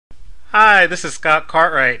Hi, this is Scott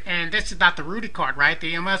Cartwright, And this is Dr. Rudy Cartwright,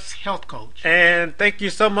 the MS Health Coach. and thank you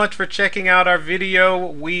so much for checking out our video.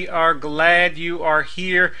 We are glad you are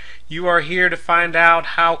here. You are here to find out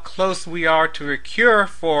how close we are to a cure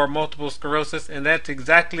for multiple sclerosis, and that's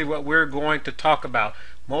exactly what we're going to talk about.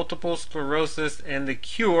 Multiple sclerosis and the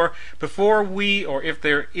cure. Before we, or if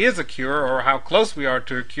there is a cure, or how close we are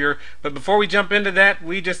to a cure, but before we jump into that,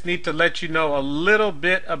 we just need to let you know a little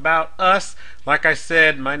bit about us. Like I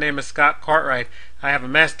said, my name is Scott Cartwright. I have a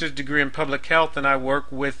master's degree in public health, and I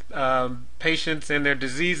work with patients and their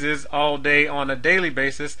diseases all day on a daily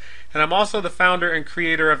basis. And I'm also the founder and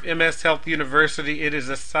creator of MS Health University. It is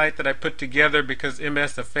a site that I put together because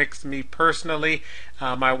MS affects me personally.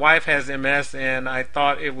 My wife has MS, and I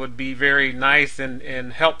thought it would be very nice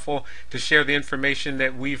and helpful to share the information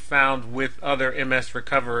that we've found with other MS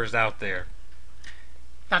recoverers out there.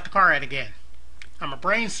 Dr. Cartwright again. I'm a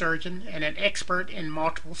brain surgeon and an expert in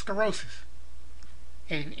multiple sclerosis.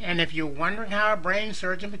 And if you're wondering how a brain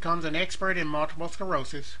surgeon becomes an expert in multiple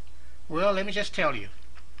sclerosis, well, let me just tell you.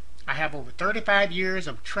 I have over 35 years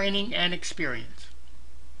of training and experience.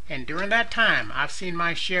 And during that time, I've seen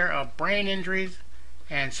my share of brain injuries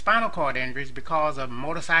and spinal cord injuries because of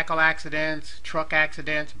motorcycle accidents, truck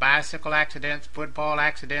accidents, bicycle accidents, football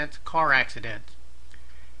accidents, car accidents.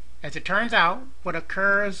 As it turns out, what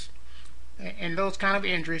occurs in those kind of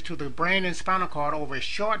injuries to the brain and spinal cord over a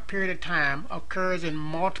short period of time occurs in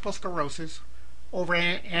multiple sclerosis over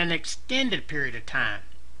an extended period of time.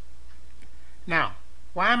 Now,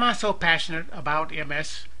 why am I so passionate about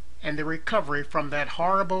MS and the recovery from that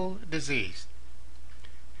horrible disease?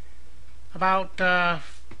 About 4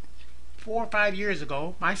 or 5 years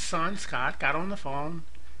ago, my son Scott got on the phone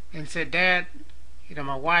and said, "Dad,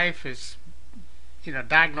 my wife is,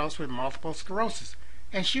 diagnosed with multiple sclerosis."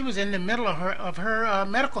 And she was in the middle of her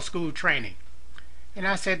medical school training. And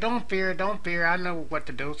I said, don't fear, I know what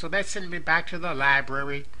to do. So that sent me back to the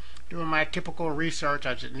library, doing my typical research.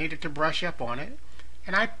 I just needed to brush up on it.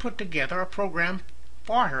 And I put together a program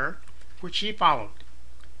for her, which she followed.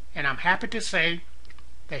 And I'm happy to say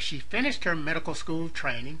that she finished her medical school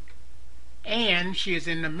training, and she is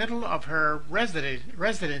in the middle of her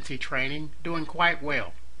residency training, doing quite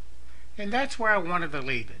well. And that's where I wanted to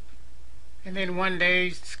leave it. And then one day,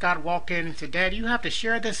 Scott walked in and said, "Dad, you have to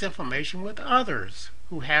share this information with others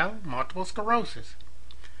who have multiple sclerosis."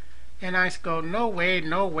 And I go, no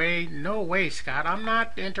way, Scott. I'm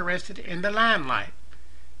not interested in the limelight.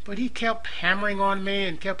 But he kept hammering on me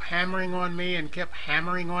and kept hammering on me and kept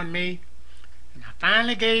hammering on me. And I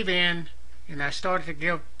finally gave in, and I started to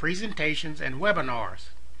give presentations and webinars.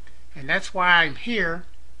 And that's why I'm here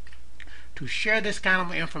to share this kind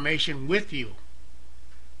of information with you.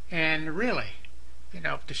 And really,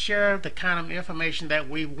 to share the kind of information that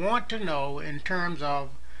we want to know in terms of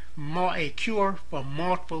a cure for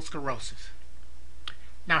multiple sclerosis.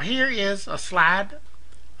 Now here is a slide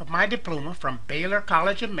of my diploma from Baylor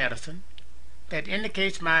College of Medicine that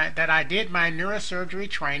indicates that I did my neurosurgery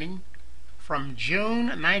training from June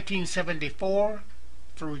 1974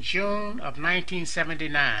 through June of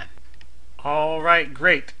 1979. All right,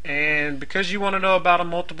 great. And because you want to know about a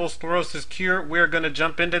multiple sclerosis cure, we're going to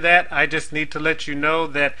jump into that. I just need to let you know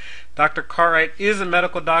that Dr. Cartwright is a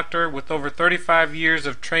medical doctor with over 35 years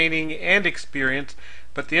of training and experience,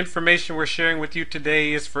 but the information we're sharing with you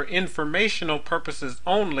today is for informational purposes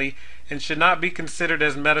only and should not be considered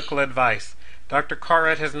as medical advice. Dr.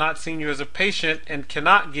 Cartwright has not seen you as a patient and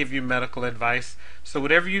cannot give you medical advice, so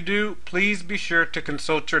whatever you do, please be sure to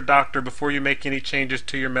consult your doctor before you make any changes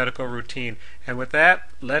to your medical routine. And with that,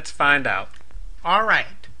 let's find out. All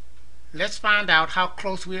right, let's find out how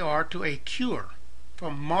close we are to a cure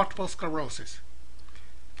for multiple sclerosis.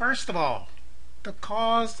 First of all, the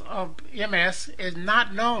cause of MS is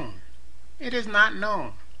not known. It is not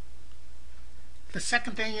known. The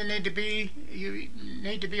second thing you need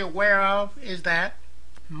to be aware of is that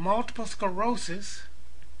multiple sclerosis,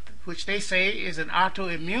 which they say is an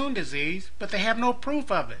autoimmune disease, but they have no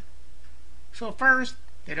proof of it. So first,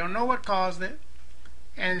 they don't know what caused it,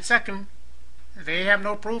 and second, they have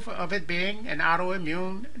no proof of it being an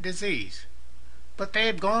autoimmune disease. But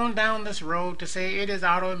they've gone down this road to say it is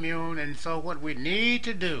autoimmune, and so what we need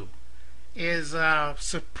to do is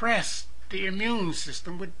suppress the immune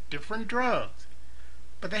system with different drugs.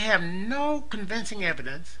 But they have no convincing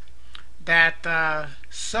evidence that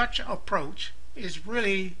such approach is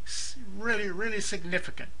really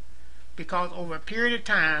significant, because over a period of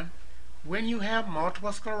time, when you have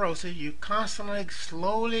multiple sclerosis, you constantly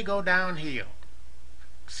slowly go downhill.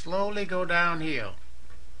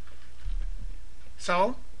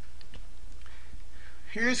 So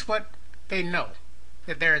here's what they know.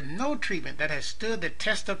 that there is no treatment that has stood the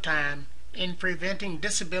test of time in preventing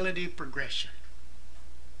disability progression.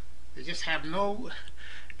 They just have no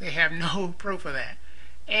proof of that.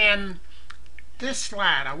 And this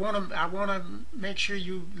slide, I want to make sure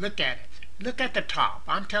you look at it. Look at the top.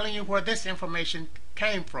 I'm telling you where this information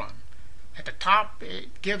came from. At the top,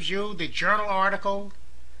 it gives you the journal article,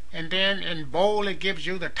 and then in bold it gives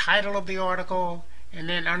you the title of the article, and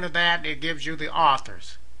then under that it gives you the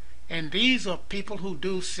authors. And these are people who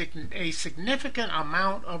do a significant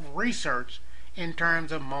amount of research in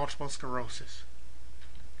terms of multiple sclerosis.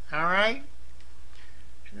 All right?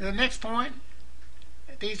 The next point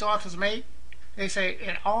these authors make, they say,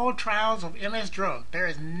 in all trials of MS drug, there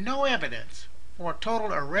is no evidence for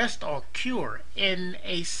total arrest or cure in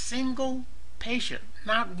a single patient,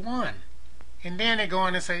 not one. And then they go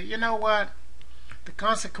on and say, you know what? The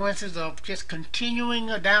consequences of just continuing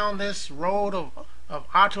down this road of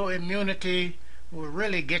autoimmunity will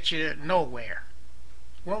really get you nowhere.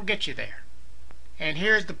 Won't get you there. And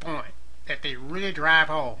here's the point that they really drive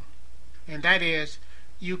home, and that is,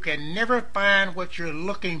 you can never find what you're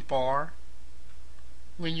looking for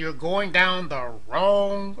when you're going down the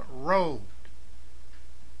wrong road.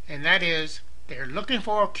 And that is, they're looking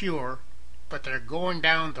for a cure, but they're going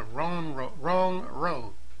down the wrong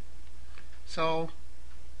road. So,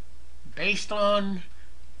 based on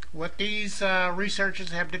what these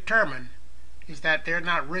researchers have determined, is that they're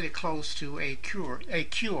not really close to a cure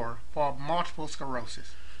for multiple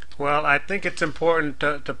sclerosis. Well, I think it's important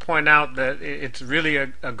to point out that it's really a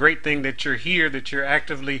great thing that you're here, that you're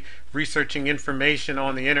actively researching information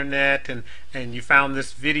on the internet, and you found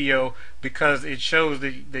this video, because it shows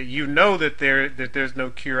that you know that there's no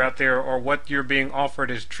cure out there, or what you're being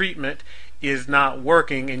offered as treatment is not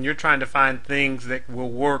working, and you're trying to find things that will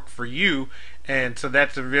work for you. And so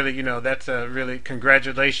that's a really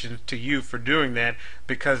congratulations to you for doing that,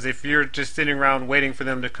 because if you're just sitting around waiting for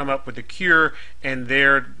them to come up with a cure, and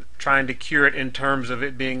they're trying to cure it in terms of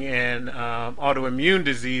it being an autoimmune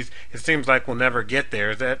disease, it seems like we'll never get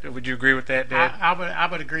there. Would you agree with that, Dad? I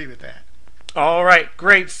would agree with that. All right,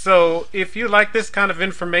 great. So if you like this kind of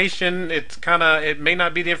information, it may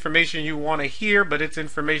not be the information you want to hear, but it's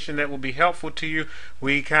information that will be helpful to you.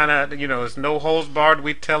 We it's no holds barred.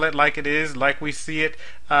 We tell it like it is, like we see it.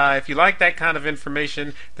 If you like that kind of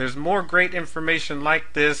information, there's more great information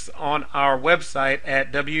like this on our website at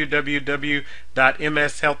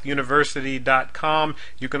www.mshealthuniversity.com.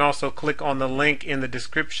 You can also click on the link in the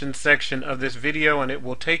description section of this video, and it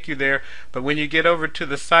will take you there. But when you get over to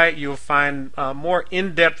the site, you'll find more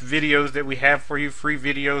in-depth videos that we have for you, free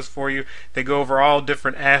videos for you. They go over all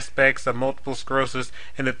different aspects of multiple sclerosis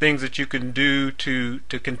and the things that you can do to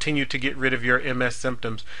continue to get rid of your MS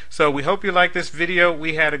symptoms. So we hope you like this video.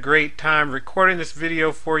 We had a great time recording this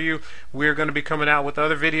video for you. We're going to be coming out with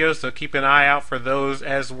other videos, so keep an eye out for those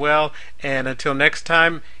as well. And until next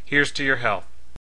time, here's to your health.